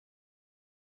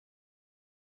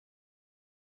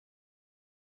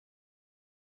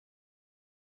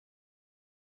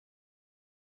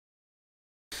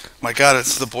My God,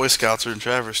 it's the Boy Scouts are in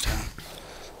Traverstown.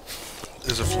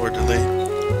 There's a fleur-de-lis.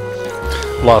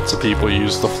 Lots of people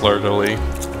use the fleur-de-lis.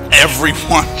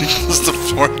 Everyone uses the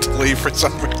fleur-de-lis for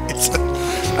some reason.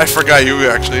 I forgot you were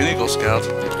actually an Eagle Scout.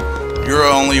 You're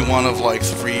only one of like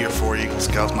 3 or 4 Eagle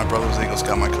Scouts. My brother was an Eagle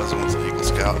Scout, my cousin was an Eagle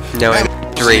Scout. No, I'm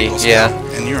 3, yeah.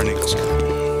 And you're an Eagle Scout.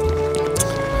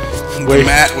 Wait.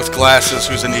 Matt with glasses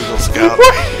who's an Eagle Scout.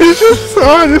 You just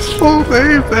saw his full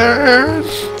name there, Aaron.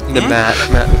 The Matt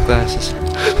with glasses.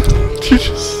 You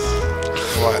just...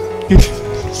 What? You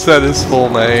said his full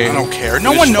name. I don't care.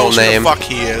 No one knows who the fuck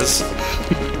he is.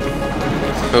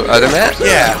 Oh, other Matt?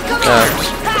 Yeah.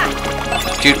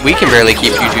 Dude, we can barely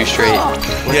keep you two straight.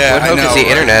 Yeah, what hope does the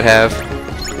internet have?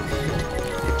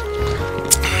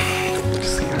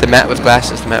 The Matt with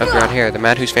glasses, the Matt with brown hair, the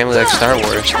Matt whose family likes Star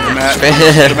Wars. The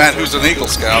Matt who's an Eagle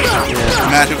Scout. Yeah. The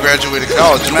Matt who graduated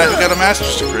college. The Matt who got a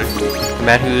master's degree. The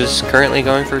Matt who's currently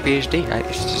going for a PhD.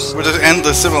 And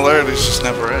the similarities just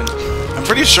never end. I'm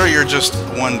pretty sure you're just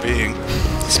one being.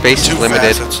 Space is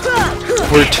limited.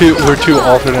 We're two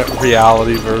alternate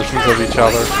reality versions of each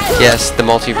other. Yes, the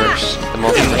multiverse. The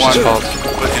multiverse is called.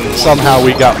 Somehow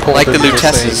we got pulled like the into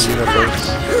Lutesses. same universe.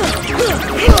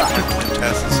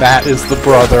 Matt is the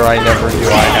brother I never knew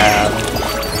I had.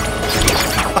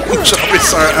 I'm sorry.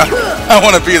 I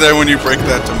want to be there when you break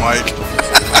that to Mike.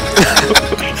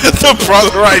 The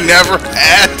brother I never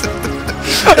had.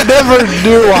 I never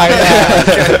knew I had.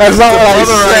 That's not what I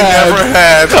said. I never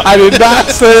had. I did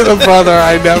not say the brother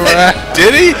I never had.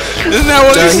 Did he? Isn't that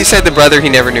what he said? The brother he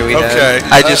never knew he had.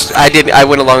 I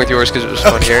went along with yours because it was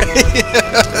funnier.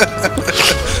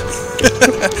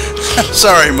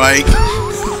 Sorry, Mike.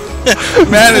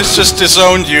 Matt has just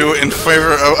disowned you in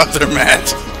favor of other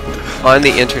Matt. On the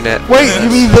internet. Wait, you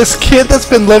mean this kid that's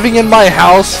been living in my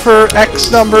house for X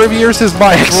number of years is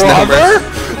my brother?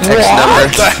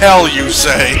 What the hell you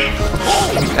say?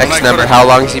 X number, how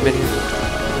long has he been here?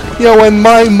 You know, when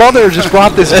my mother just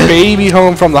brought this baby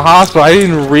home from the hospital, I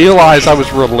didn't realize I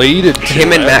was related to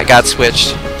him. And Matt got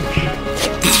switched.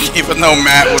 Even though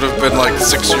Matt would have been like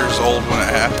 6 years old when it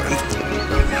happened.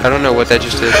 I don't know what that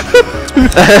just did.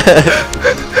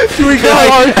 We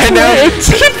got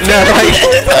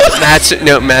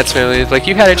Matt's family is like,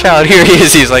 you had a child, here he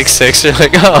is, he's like 6, you're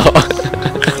like, oh.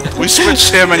 We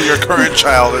switched him and your current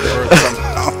child at birth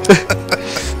somehow.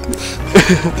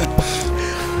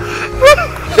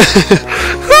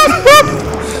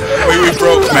 we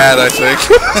broke Matt, I think.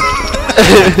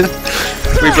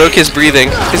 We broke his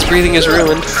breathing. His breathing is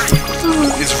ruined.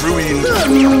 It's ruined.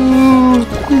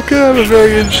 You got a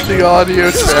very interesting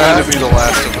audio track. It's going to be The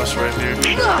Last of Us right here.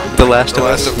 The Last of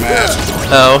Us? The Last of Matt.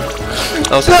 Oh.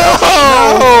 I was like,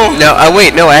 oh. No,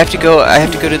 wait, no, I have to go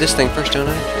to this thing first, don't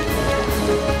I?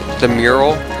 The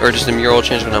mural? Or does the mural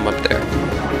change when I'm up there?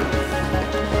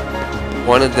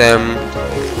 One of them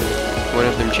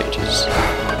changes.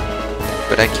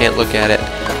 But I can't look at it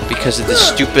because of the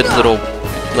stupid little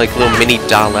mini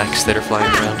Daleks that are flying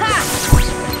around.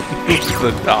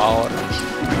 The Daleks.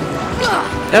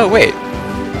 Oh, wait.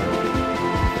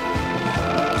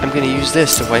 I'm gonna use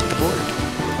this to wipe the board.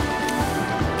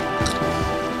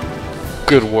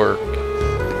 Good work.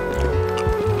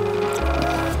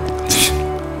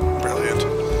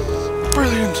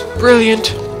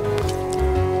 Brilliant.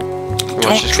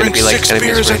 Don't drink 6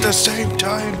 beers at the same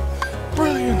time.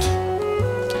 Brilliant.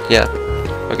 Yeah.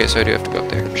 Okay, so I do have to go up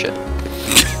there. Shit.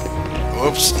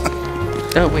 Whoops.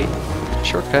 Oh, wait.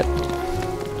 Shortcut.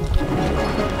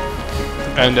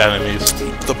 And enemies.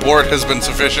 The board has been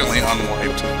sufficiently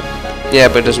unwiped. Yeah,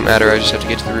 but it doesn't matter. I just have to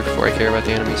get to the roof before I care about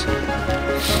the enemies.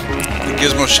 The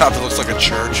Gizmo shop that looks like a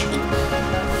church.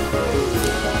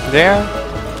 Yeah.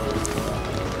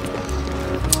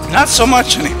 Not so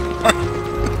much anymore.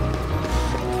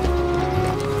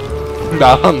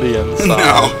 Not on the inside.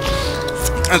 No.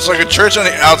 It's like a church on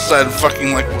the outside,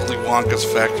 fucking like Willy Wonka's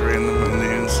factory on the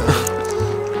inside.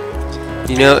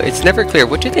 You know, it's never clear.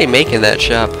 What do they make in that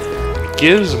shop?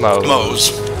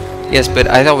 Gizmos. Yes, but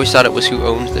I always thought it was who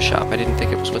owns the shop. I didn't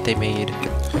think it was what they made.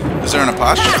 Is there an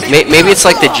apostrophe? Maybe it's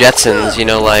like the Jetsons, you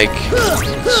know, like,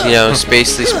 you know,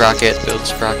 Spacely Sprocket builds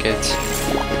sprockets.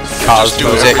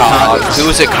 Cosmo Cogs. Who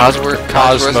was it? Cosmo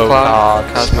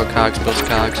Cogs builds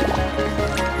cogs.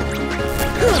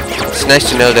 It's nice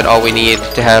to know that all we need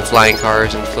to have flying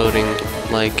cars and floating,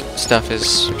 like, stuff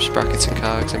is sprockets and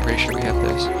cogs. I'm pretty sure we have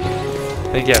those.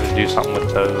 I think you have to do something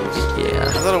with those. Yeah.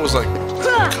 I thought it was like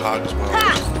Cogswell.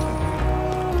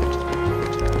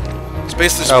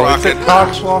 Spacely Sprocket.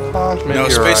 Cogswell Cogs? No,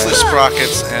 Spacely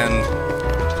Sprockets and... I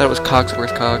thought it was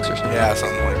Cogsworth Cogs or something. Yeah,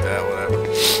 something like that, whatever.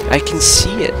 I can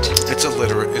see it. It's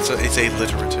alliterative.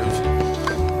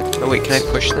 Oh wait, can I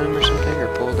push them or something, or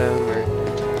pull them, or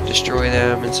destroy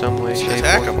them in some way, shape,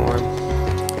 Attack or 'em. form?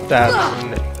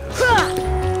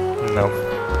 No.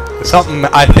 Something,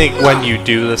 I think when you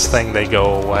do this thing, they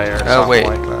go away or something wait.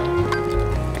 like that.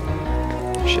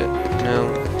 Shit.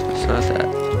 No, it's not that.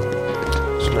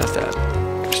 It's not that.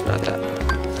 It's not that.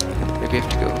 Maybe I have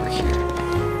to go over here.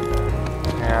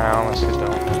 Yeah, I honestly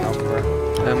don't remember.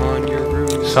 I'm on your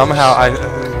roof. Somehow,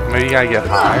 maybe I get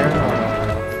higher?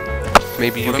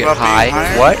 Maybe you What get about being high.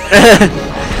 higher? What?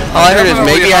 All I heard is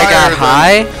Definitely maybe I got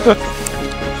high. higher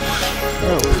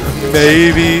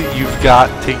Maybe you've got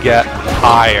to get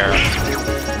higher.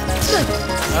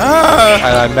 Ah!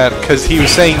 And I meant, because he was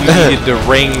saying you needed to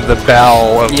ring the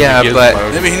bell of Yeah, the gizmo.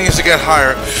 but- Maybe he needs to get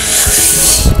higher.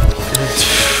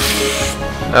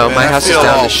 Oh, my Man, I house is feel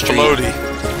down all the street. floaty.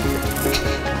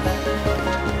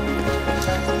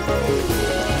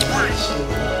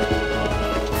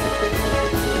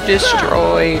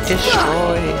 Destroy,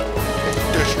 destroy.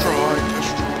 Destroy,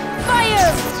 destroy.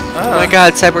 Fire! Oh my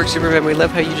god, Cyborg Superman, we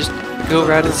love how you just go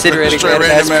around incinerating Destroy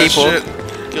random ass people.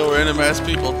 shit. Kill random ass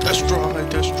people. Destroy,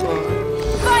 destroy.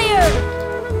 Fire!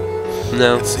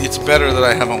 No. It's better that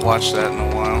I haven't watched that in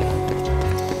a while.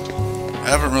 I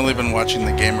haven't really been watching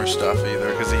the gamer stuff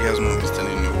either, because he hasn't released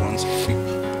any new ones.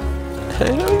 I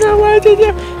don't know what to do.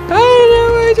 I don't know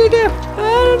what to do. I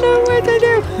don't know what to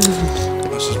do.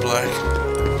 This is Black.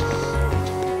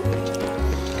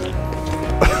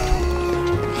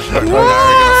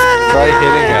 Try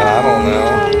hitting it, I don't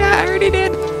know. Yeah, I already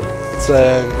did.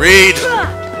 Read!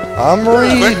 I'm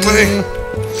reading. Quickly!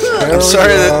 I'm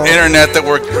sorry, the internet, that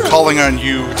we're calling on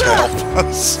you to help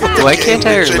us. Why can't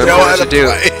I You remember know how what to do?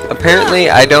 play. Apparently,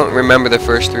 I don't remember the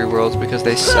first 3 worlds because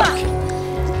they suck.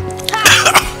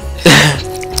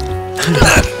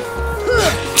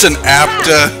 It's an apt,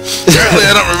 apparently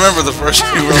I don't remember the first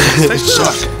few rounds. They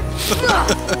suck.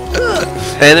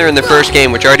 And they're in the first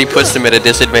game, which already puts them at a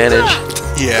disadvantage.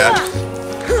 Yeah.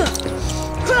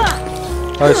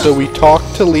 Alright, so we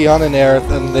talked to Leon and Aerith,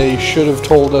 and they should have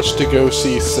told us to go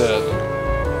see Sid.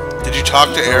 Did you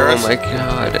talk to Aerith? Oh my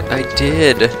god, I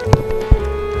did.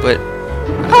 But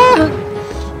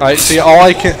Alright, see, all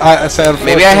I can... say,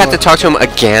 maybe I have to talk to him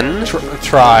again?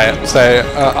 Try it. Say,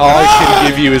 all I can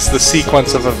give you is the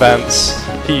sequence of events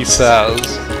he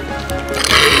says.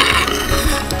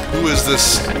 Who is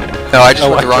this? No, I just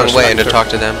went the wrong way and to Electrospector. talk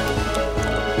to them.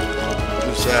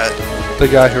 Who's that? The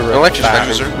guy who wrote Electrospector.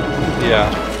 User?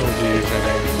 Yeah. What's the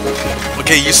username?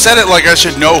 Okay, you said it like I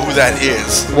should know who that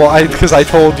is. Well, because I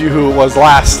told you who it was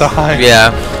last time.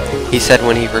 Yeah, he said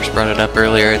when he first brought it up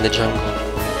earlier in the jungle.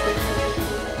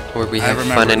 Where we I have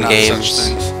remember fun and not games. such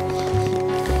things.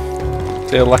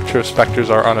 The Electrospector's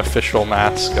our unofficial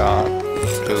mascot. I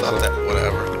thought that,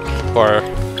 whatever. Or...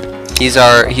 He's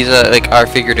our like our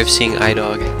figurative seeing eye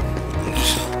dog.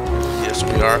 Yes,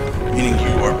 we are. Meaning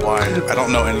you are blind. I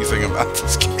don't know anything about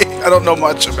this game. I don't know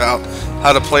much about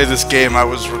how to play this game.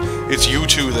 It's you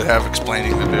two that have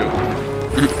explaining to do.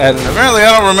 And Apparently,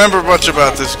 I don't remember much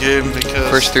about this game because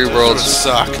First 3 it worlds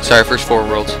suck. Sorry, first 4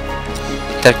 worlds.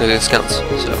 Technically this counts.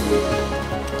 So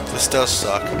This does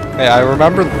suck. hey, I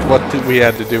remember what we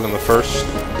had to do in the first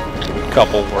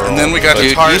couple worlds. And then we got to dude,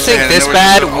 you Tarzan, think and this it was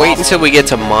bad? just Wait awful. until we get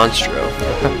to Monstro.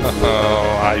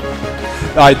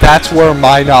 that's where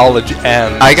my knowledge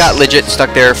ends. I got legit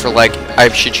stuck there for like, I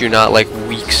shit you not, like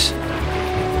weeks.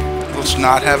 Let's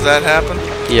not have that happen.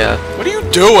 Yeah. What are you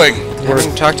doing? We're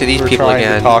gonna talk to these we're people trying to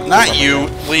again. talk to Not them. you,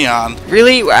 Leon.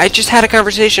 Really? I just had a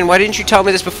conversation. Why didn't you tell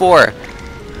me this before?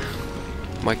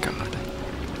 Oh my god.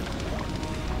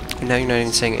 And now you're not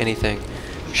even saying anything.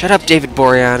 Shut up, David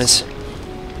Boreanaz.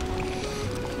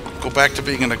 Go back to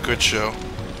being in a good show.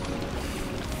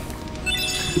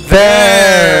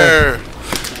 There!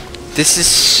 This is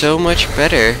so much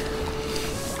better.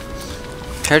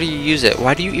 How do you use it?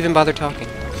 Why do you even bother talking?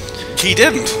 He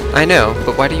didn't. I know,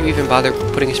 but why do you even bother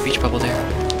putting a speech bubble there?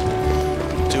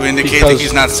 To indicate that Because-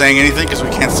 he's not saying anything because we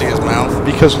can't see his mouth.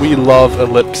 Because we love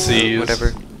ellipses.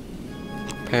 Whatever.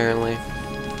 Apparently.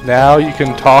 Now you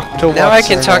can talk to Now I what's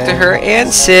can her talk to name. her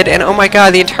and Sid, and oh my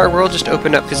god, the entire world just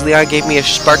opened up because Leon gave me a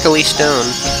sparkly stone.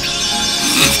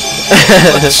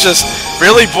 Let's just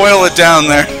really boil it down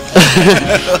there.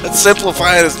 Let's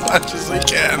simplify it as much as we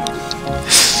can.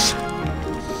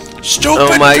 Stupid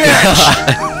Oh my bitch!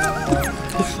 god.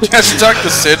 You have to talk to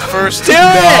Sid first. Do it!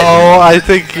 No, I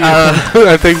think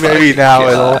I think maybe now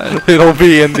it'll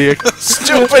be in the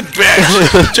Stupid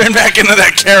bitch! Turn back into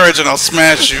that carriage and I'll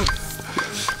smash you.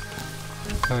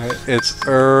 it's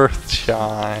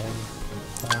Earthshine.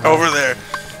 Over there.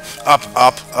 Up,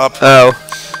 up, up. Oh.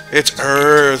 It's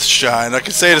Earthshine. I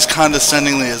can say it as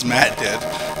condescendingly as Matt did.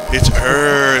 It's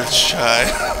Earthshine.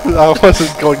 I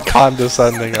wasn't going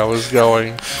condescending. I was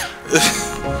going.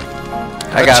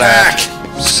 I got Attack.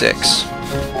 a 6.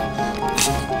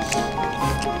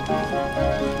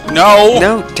 No.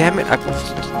 No, damn it!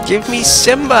 Give me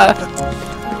Simba.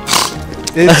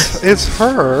 It's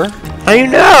her. I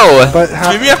know. But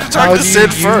how? Maybe you have to talk how to do you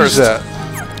Sid use first. it?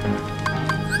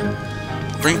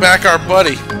 Bring back our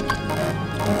buddy.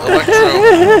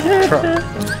 Electro.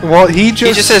 Well, he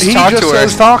just says talk to her.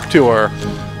 says talk to her.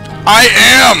 I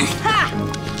am.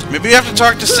 Maybe you have to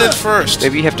talk to Sid first.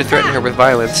 Maybe you have to threaten her with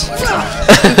violence.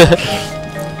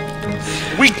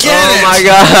 We get it. Oh my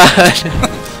god.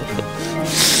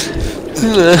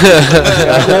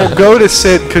 Well, go to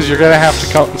Sid because you're gonna have to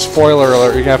come. Spoiler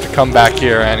alert! You're gonna have to come back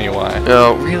here anyway.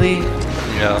 Oh, really?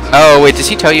 Yeah. Oh, wait, does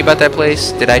he tell you about that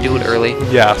place? Did I do it early?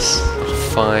 Yes.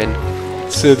 Fine.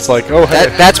 Sid's like, oh hey.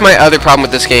 That's my other problem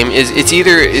with this game, is it's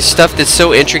either stuff that's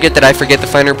so intricate that I forget the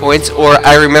finer points, or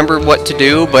I remember what to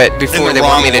do, but before they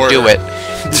want me to do it.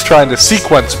 He's trying to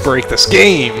sequence break this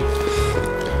game.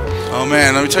 Oh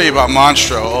man, let me tell you about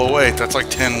Monstro. Oh wait, that's like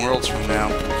 10 worlds from now.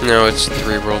 No, it's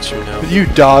 3 worlds from now. You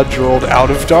dodge rolled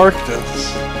out of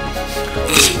darkness.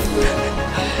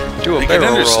 Do a I can barrel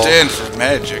roll. understand for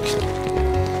magic.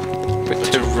 But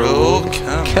To roll,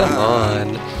 come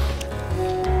on.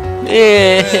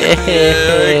 Yeah.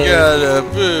 I got a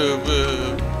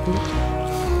boo-boo.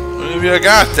 What have you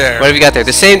got there? What have you got there?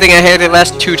 The same thing I had the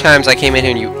last 2 times I came in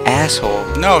here, you asshole.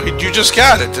 No, you just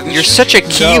got it, didn't you? You're such a No,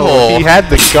 keyhole. he had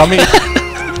the gummy.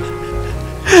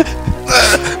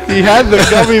 He had the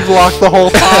gummy block the whole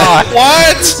time.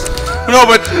 What? No,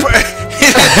 but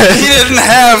he didn't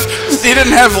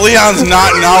have Leon's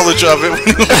knowledge of it when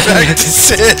he went back to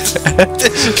Sid.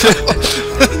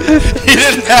 He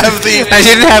didn't have the. I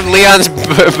didn't have Leon's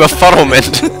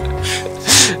befuddlement.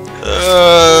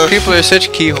 People are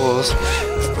such keyholes.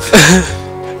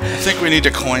 I think we need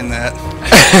to coin that.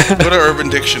 Go to Urban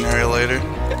Dictionary later.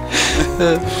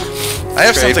 I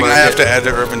have something I have to add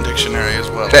to Urban Dictionary as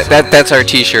well. That's our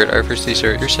t-shirt, our first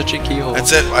t-shirt. You're such a keyhole.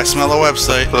 That's it. I smell a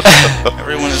website.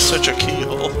 Everyone is such a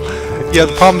keyhole. Yeah,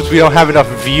 the problem is we don't have enough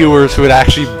viewers who would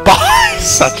actually buy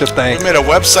such a thing. We made a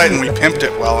website and we pimped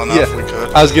it well enough. Yeah. We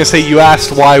could. I was gonna say, you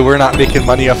asked why we're not making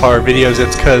money off our videos.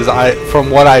 It's because from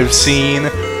what I've seen,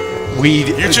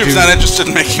 YouTube's not interested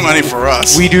in making money for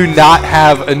us. we do not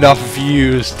have enough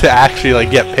views to actually like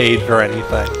get paid for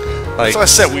anything. Like, That's what I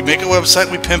said. We make a website,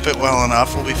 we pimp it well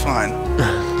enough, we'll be fine.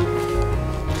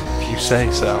 if you say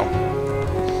so.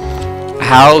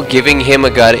 How giving him a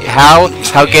gun, how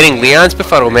getting Leon's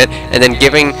befuddlement and then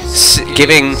giving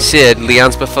Sid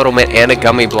Leon's befuddlement and a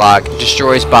gummy block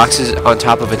destroys boxes on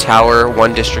top of a tower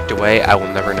 1 district away, I will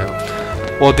never know.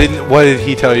 Well, what did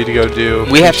he tell you to go do?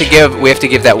 We have to give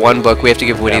that 1 book. We have to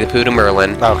give Winnie the Pooh to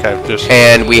Merlin. Okay, just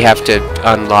And we have to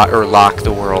unlock or lock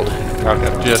the world.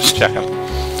 okay, just checking.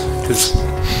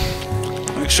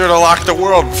 Make sure to lock the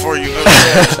world before you go to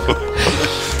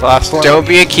bed. Last one. Don't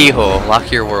be a keyhole.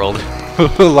 Lock your world.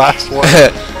 Last one.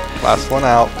 Last one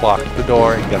out. Lock the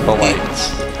door and get the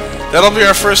lights. That'll be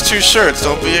our first 2 shirts.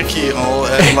 Don't be a keyhole.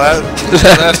 And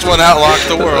last one out, lock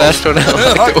the world. Last one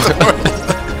out, lock the world.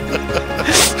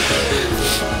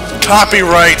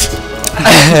 Copyright.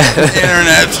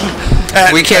 Internet.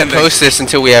 Patent We can't pending. post this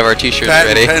until we have our t-shirts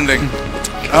Patent ready. pending.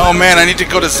 Oh man, I need to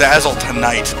go to Zazzle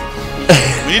tonight.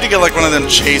 We need to get like one of them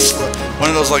one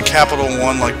of those like Capital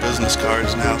One like business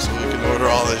cards now, so we can order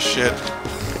all this shit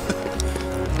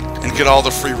and get all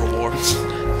the free rewards.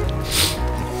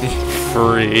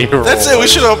 Free. That's it. We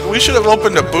should have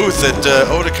opened a booth at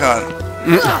Otakon.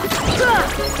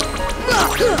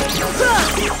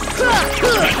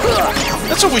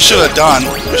 That's what we should have done.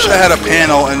 We should have had a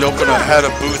panel and had a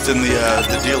booth in the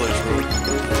dealer's room.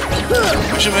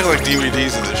 We should make like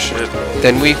DVDs of this shit.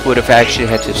 Then we would have actually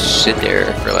had to sit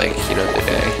there for like, you know, the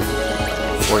day.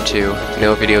 Or 2.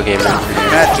 No video game room for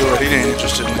you. Matt do it. He ain't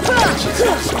interested in it. He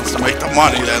just wants to make the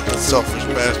money, that the selfish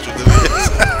bastard that he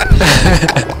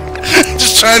is.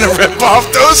 Just trying to rip off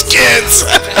those kids.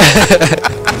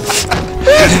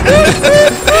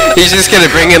 He's just gonna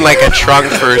bring in like a trunk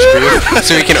for his booth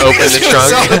so he can open He's the gonna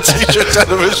trunk. sell the t-shirts out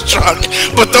of his trunk,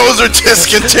 but those are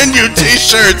discontinued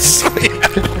t-shirts.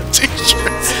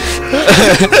 T-shirts.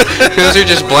 Those are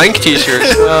just blank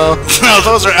t-shirts. Well, No,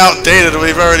 those are outdated.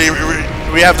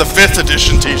 We have the 5th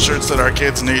edition t-shirts that our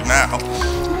kids need now.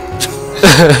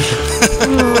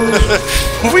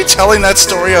 Were we telling that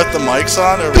story out the mics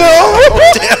on? Or no! Oh,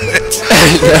 damn it.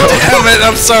 Damn it,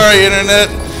 I'm sorry, Internet.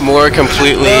 more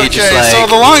completely Okay, just like... so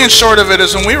the long and short of it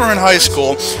is when we were in high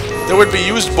school, there would be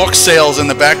used book sales in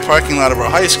the back parking lot of our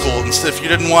high school, and if you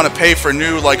didn't want to pay for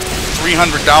new, like,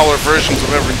 $300 versions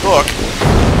of every book,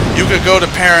 you could go to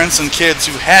parents and kids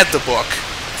who had the book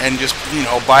and just, you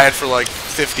know, buy it for like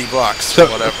 $50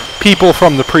 or whatever. People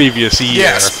from the previous year.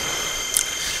 Yes.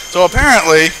 So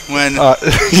apparently, when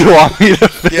you want me to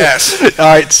finish? Yes. All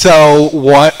right. So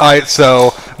what? All right.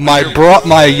 So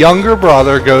my younger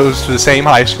brother goes to the same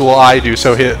high school I do.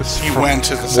 So he went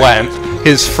to the same.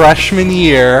 His freshman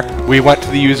year, we went to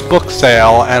the used book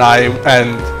sale,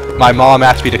 and my mom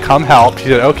asked me to come help. She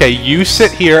said, "Okay, you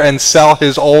sit here and sell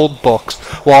his old books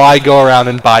while I go around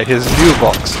and buy his new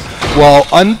books." Well,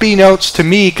 unbeknownst to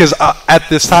me, because at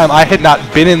this time I had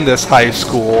not been in this high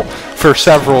school for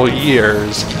several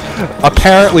years,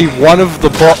 apparently one of the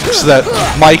books that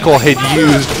Michael had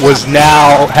used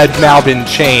had now been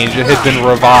changed. It had been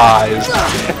revised,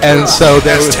 and so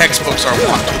there was textbooks are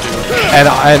wont to do. And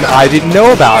I didn't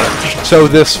know about it. So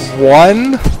this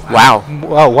one... Wow.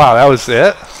 Oh, wow, that was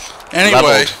it?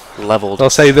 Anyway. Leveled. They'll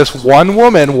say this one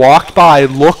woman walked by,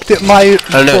 looked at my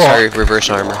Oh, no, book, sorry, reverse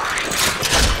armor.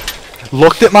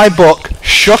 looked at my book,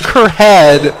 shook her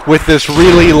head with this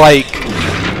really, like,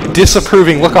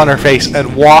 disapproving look on her face,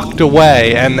 and walked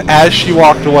away. And as she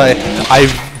walked away, I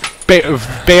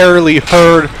barely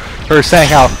heard her saying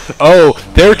how, oh,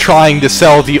 they're trying to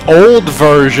sell the old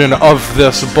version of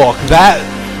this book. That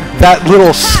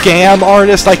little scam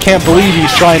artist, I can't believe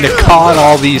he's trying to con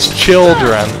all these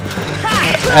children.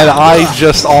 And I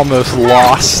just almost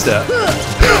lost it.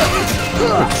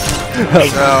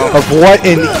 of what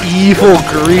an evil,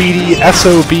 greedy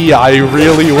SOB I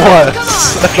really was.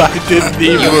 I didn't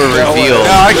even You were revealed.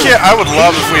 No, I would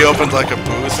love if we opened like a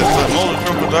booth at the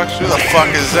MoldyCrowProductions. Who the fuck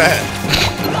is that?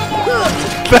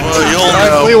 That's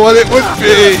exactly what it would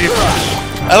be.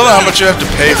 I don't know how much you have to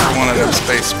pay for one of them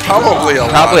spaces. Probably a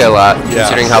lot. Probably a lot, Yeah.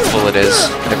 considering how full it is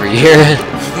every year.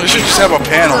 We should just have a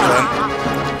panel then.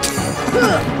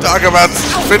 Talk about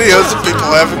videos that people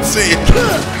haven't seen.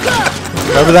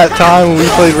 Remember that time when we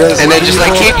played Resident And then just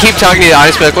like keep talking to the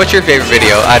audience, be like, what's your favorite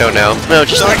video? I don't know. No,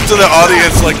 just Talk to the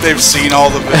audience like they've seen all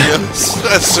the videos.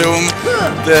 Assume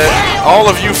that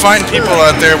all of you fine people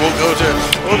out there will go to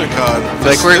Otakon.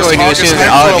 Like we're going to assume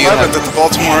that all of you have... at the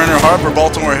Baltimore Inner Harbor,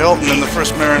 Baltimore Hilton, and the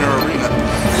First Mariner Arena.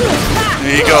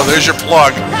 There you go. There's your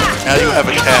plug. Now you have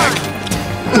a tag.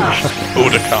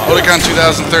 Otakon. Otakon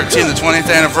 2013, the 20th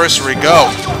anniversary.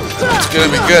 Go. It's gonna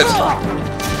be good.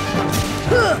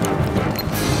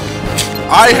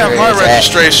 I have my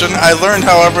registration. I learned,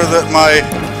 however, that my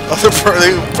other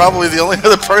probably the only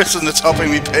other person that's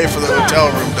helping me pay for the hotel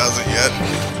room doesn't yet.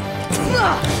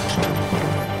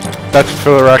 That's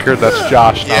for the record. That's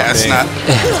Josh. Yeah, it's me. not.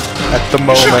 At the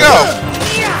You should moment. go.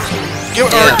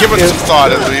 Give it some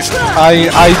thought at least.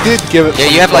 I did give it. Yeah,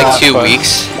 some you have like thought, 2 but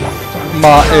weeks.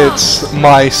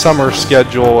 My summer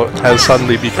schedule has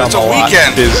suddenly become It's a lot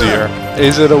weekend. busier.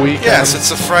 Is it a weekend? Yes,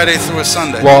 it's a Friday through a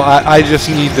Sunday. Well, I just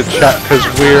need to check because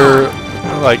we're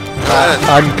like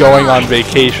I'm going on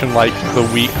vacation like the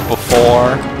week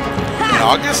before. In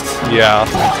August? Yeah,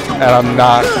 and I'm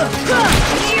not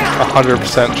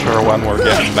 100% sure when we're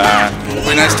getting back. It'd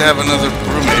be nice to have another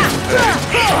roommate to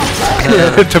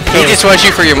pay. To He pay. just wants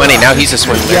you for your money. Now he's a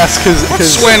swindler. Yes, because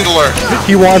Swindler.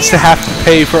 he wants to have to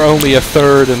pay for only a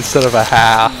third instead of a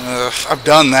half. I've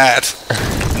done that.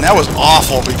 And that was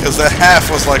awful because that half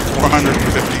was like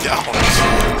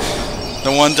 $450.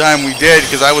 The one time we did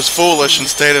because I was foolish and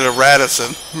stayed at a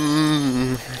Radisson.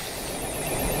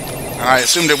 I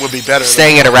assumed it would be better.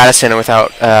 Staying at a Radisson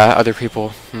without other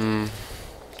people.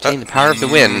 Dang, the power of the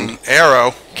wind.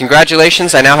 Arrow.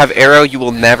 Congratulations, I now have Arrow. You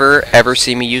will never, ever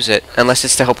see me use it. Unless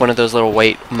it's to help one of those little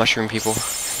white mushroom people.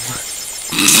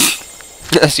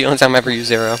 That's the only time I ever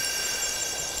use Arrow.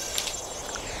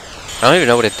 I don't even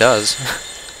know what it does.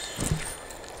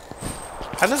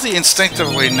 How does he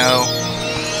instinctively know?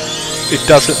 It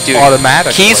doesn't Dude,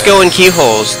 automatically. keys go in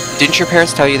keyholes. Didn't your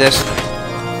parents tell you this?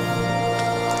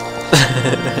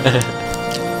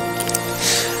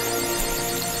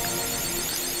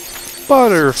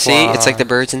 Butterfly. See, it's like the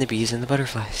birds and the bees and the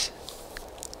butterflies.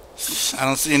 I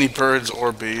don't see any birds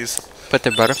or bees. But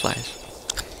they're butterflies.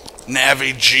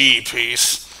 Navi G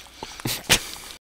piece.